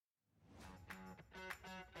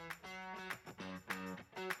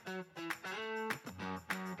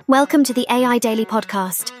Welcome to the AI Daily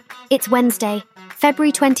Podcast. It's Wednesday,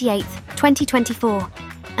 February 28th, 2024,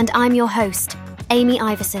 and I'm your host, Amy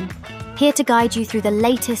Iverson, here to guide you through the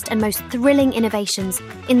latest and most thrilling innovations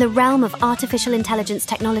in the realm of artificial intelligence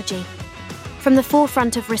technology. From the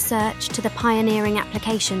forefront of research to the pioneering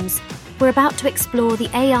applications, we're about to explore the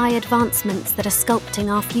AI advancements that are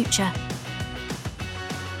sculpting our future.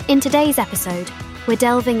 In today's episode, we're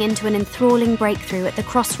delving into an enthralling breakthrough at the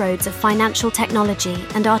crossroads of financial technology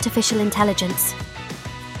and artificial intelligence.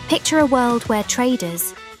 Picture a world where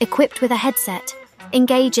traders, equipped with a headset,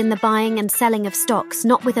 engage in the buying and selling of stocks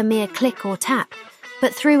not with a mere click or tap,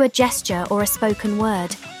 but through a gesture or a spoken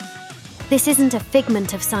word. This isn't a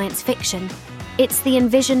figment of science fiction. It's the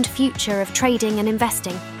envisioned future of trading and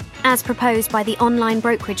investing, as proposed by the online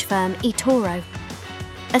brokerage firm eToro.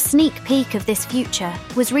 A sneak peek of this future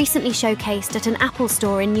was recently showcased at an Apple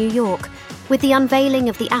store in New York with the unveiling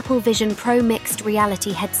of the Apple Vision Pro mixed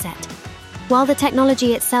reality headset. While the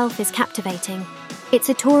technology itself is captivating, it's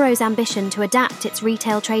eToro's ambition to adapt its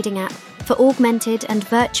retail trading app for augmented and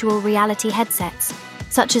virtual reality headsets,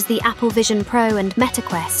 such as the Apple Vision Pro and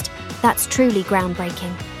MetaQuest, that's truly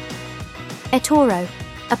groundbreaking. eToro,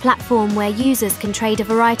 a platform where users can trade a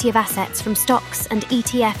variety of assets from stocks and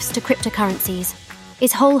ETFs to cryptocurrencies,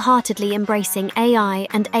 is wholeheartedly embracing AI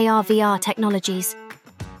and AR/VR technologies.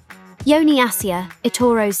 Yoni Assia,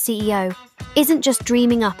 eToro's CEO, isn't just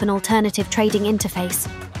dreaming up an alternative trading interface.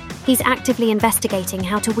 He's actively investigating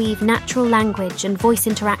how to weave natural language and voice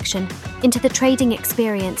interaction into the trading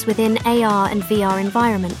experience within AR and VR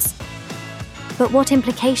environments. But what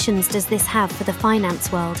implications does this have for the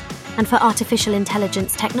finance world and for artificial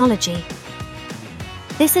intelligence technology?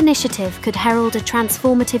 This initiative could herald a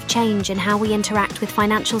transformative change in how we interact with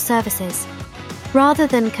financial services. Rather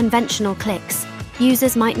than conventional clicks,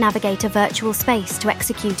 users might navigate a virtual space to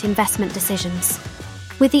execute investment decisions.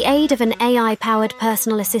 With the aid of an AI-powered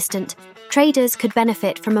personal assistant, traders could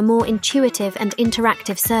benefit from a more intuitive and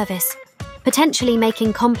interactive service, potentially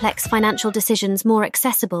making complex financial decisions more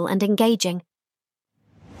accessible and engaging.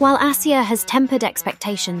 While Assia has tempered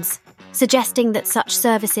expectations, suggesting that such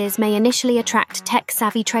services may initially attract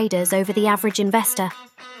tech-savvy traders over the average investor,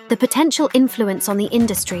 the potential influence on the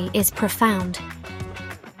industry is profound.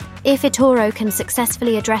 If eToro can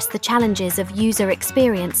successfully address the challenges of user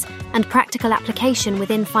experience and practical application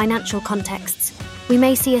within financial contexts, we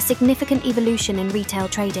may see a significant evolution in retail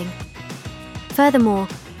trading. Furthermore,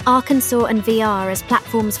 Arkansas and VR as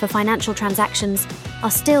platforms for financial transactions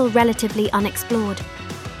are still relatively unexplored.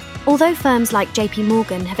 Although firms like JP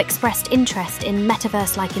Morgan have expressed interest in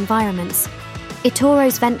metaverse-like environments,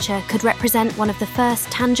 eToro's venture could represent one of the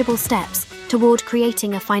first tangible steps toward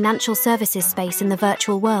creating a financial services space in the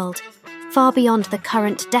virtual world, far beyond the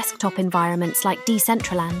current desktop environments like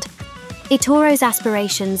Decentraland. eToro's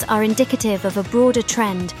aspirations are indicative of a broader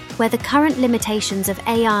trend where the current limitations of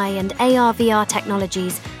AI and AR/VR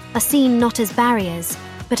technologies are seen not as barriers,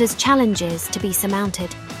 but as challenges to be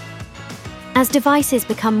surmounted. As devices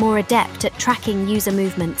become more adept at tracking user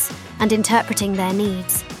movements and interpreting their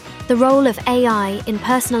needs, the role of AI in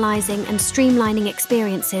personalizing and streamlining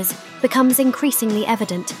experiences becomes increasingly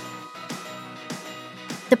evident.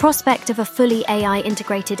 The prospect of a fully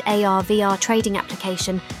AI-integrated AR/VR trading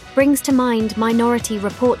application brings to mind Minority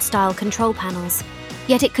Report-style control panels,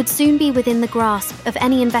 yet it could soon be within the grasp of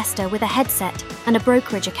any investor with a headset and a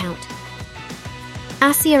brokerage account.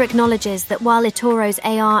 Assia acknowledges that while eToro's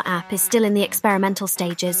AR app is still in the experimental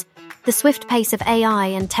stages, the swift pace of AI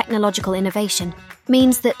and technological innovation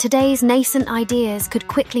means that today's nascent ideas could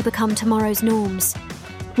quickly become tomorrow's norms.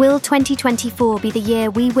 Will 2024 be the year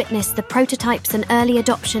we witness the prototypes and early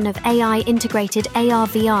adoption of AI-integrated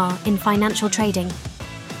AR/VR in financial trading?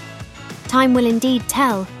 Time will indeed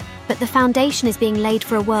tell, but the foundation is being laid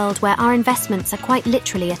for a world where our investments are quite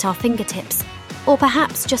literally at our fingertips, or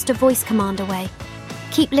perhaps just a voice command away.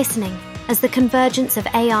 Keep listening as the convergence of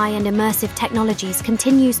AI and immersive technologies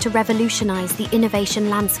continues to revolutionize the innovation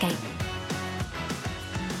landscape.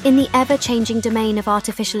 In the ever-changing domain of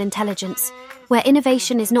artificial intelligence, where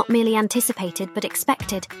innovation is not merely anticipated but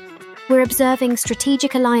expected, we're observing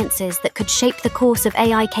strategic alliances that could shape the course of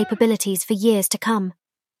AI capabilities for years to come.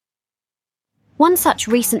 One such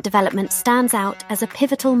recent development stands out as a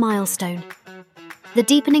pivotal milestone: the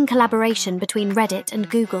deepening collaboration between Reddit and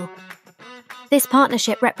Google. This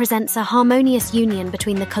partnership represents a harmonious union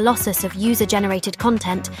between the colossus of user-generated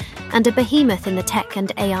content and a behemoth in the tech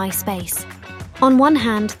and AI space. On one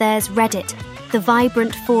hand, there's Reddit, the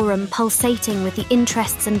vibrant forum pulsating with the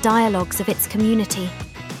interests and dialogues of its community.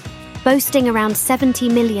 Boasting around 70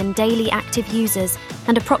 million daily active users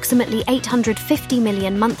and approximately 850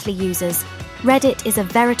 million monthly users, Reddit is a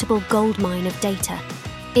veritable goldmine of data.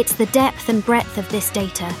 It's the depth and breadth of this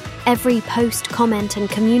data, every post, comment, and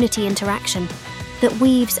community interaction, that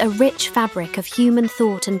weaves a rich fabric of human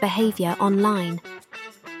thought and behavior online.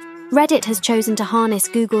 Reddit has chosen to harness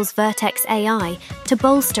Google's Vertex AI to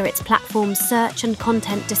bolster its platform's search and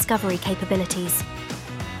content discovery capabilities.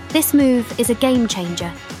 This move is a game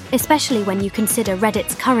changer, especially when you consider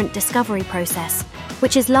Reddit's current discovery process,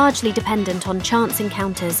 which is largely dependent on chance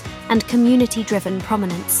encounters and community-driven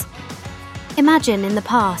prominence. Imagine, in the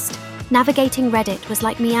past, navigating Reddit was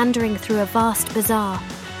like meandering through a vast bazaar,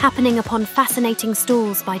 happening upon fascinating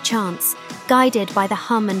stalls by chance, guided by the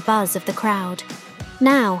hum and buzz of the crowd.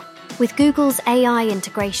 Now, with Google's AI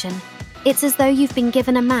integration, it's as though you've been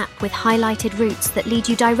given a map with highlighted routes that lead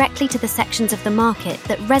you directly to the sections of the market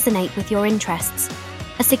that resonate with your interests,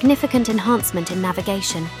 a significant enhancement in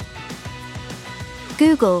navigation.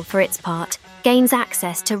 Google, for its part, gains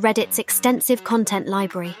access to Reddit's extensive content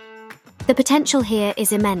library. The potential here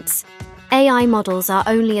is immense. AI models are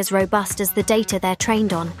only as robust as the data they're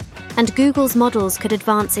trained on, and Google's models could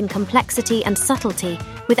advance in complexity and subtlety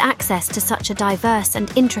with access to such a diverse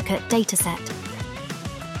and intricate dataset.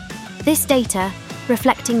 This data,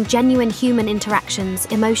 reflecting genuine human interactions,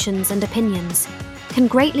 emotions, and opinions, can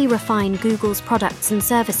greatly refine Google's products and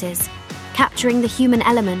services, capturing the human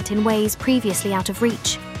element in ways previously out of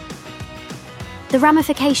reach. The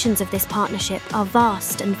ramifications of this partnership are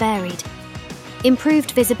vast and varied.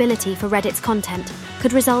 Improved visibility for Reddit's content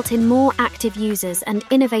could result in more active users and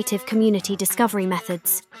innovative community discovery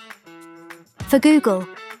methods. For Google,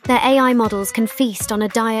 their AI models can feast on a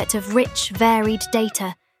diet of rich, varied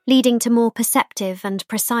data, leading to more perceptive and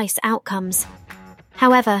precise outcomes.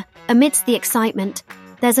 However, amidst the excitement,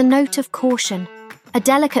 there's a note of caution, a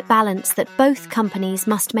delicate balance that both companies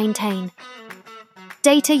must maintain.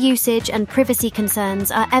 Data usage and privacy concerns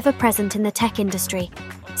are ever present in the tech industry,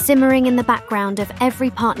 simmering in the background of every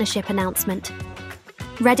partnership announcement.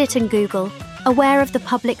 Reddit and Google, aware of the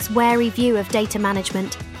public's wary view of data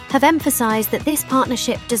management, have emphasized that this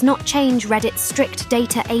partnership does not change Reddit's strict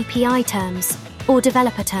data API terms or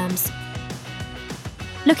developer terms.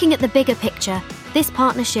 Looking at the bigger picture, this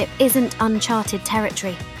partnership isn't uncharted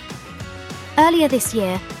territory. Earlier this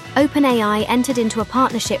year, OpenAI entered into a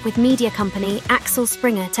partnership with media company Axel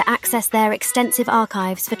Springer to access their extensive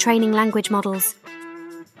archives for training language models.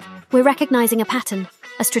 We're recognizing a pattern,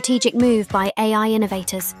 a strategic move by AI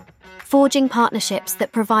innovators, forging partnerships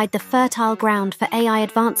that provide the fertile ground for AI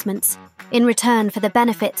advancements in return for the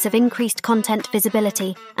benefits of increased content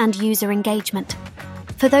visibility and user engagement.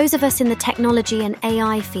 For those of us in the technology and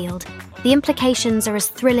AI field, the implications are as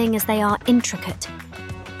thrilling as they are intricate.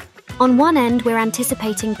 On one end, we're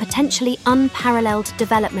anticipating potentially unparalleled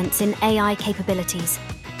developments in AI capabilities.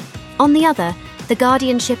 On the other, the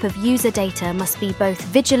guardianship of user data must be both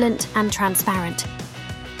vigilant and transparent.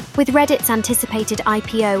 With Reddit's anticipated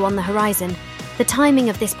IPO on the horizon, the timing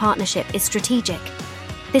of this partnership is strategic.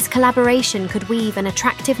 This collaboration could weave an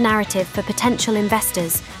attractive narrative for potential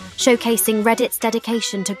investors, showcasing Reddit's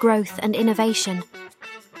dedication to growth and innovation.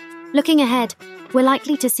 Looking ahead, we're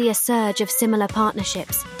likely to see a surge of similar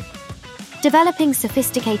partnerships. Developing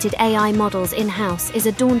sophisticated AI models in-house is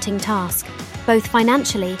a daunting task, both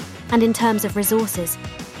financially and in terms of resources.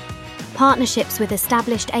 Partnerships with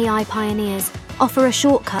established AI pioneers offer a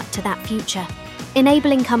shortcut to that future,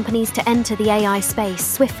 enabling companies to enter the AI space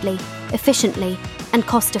swiftly, efficiently, and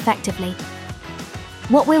cost-effectively.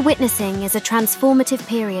 What we're witnessing is a transformative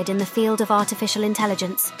period in the field of artificial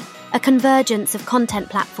intelligence, a convergence of content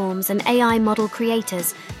platforms and AI model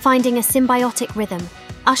creators finding a symbiotic rhythm,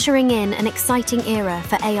 ushering in an exciting era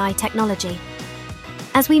for AI technology.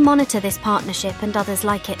 As we monitor this partnership and others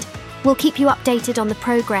like it, we'll keep you updated on the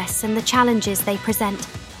progress and the challenges they present,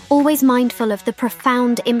 always mindful of the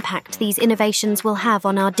profound impact these innovations will have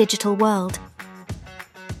on our digital world.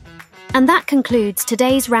 And that concludes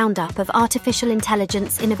today's roundup of artificial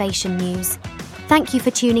intelligence innovation news. Thank you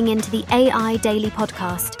for tuning in to the AI Daily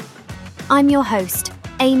Podcast. I'm your host,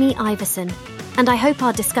 Amy Iverson, and I hope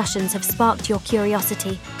our discussions have sparked your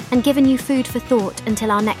curiosity and given you food for thought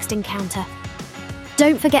until our next encounter.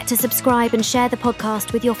 Don't forget to subscribe and share the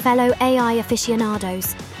podcast with your fellow AI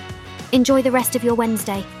aficionados. Enjoy the rest of your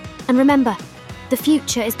Wednesday, and remember, the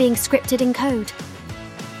future is being scripted in code.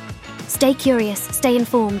 Stay curious, stay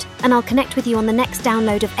informed, and I'll connect with you on the next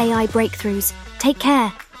download of AI Breakthroughs. Take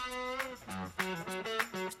care.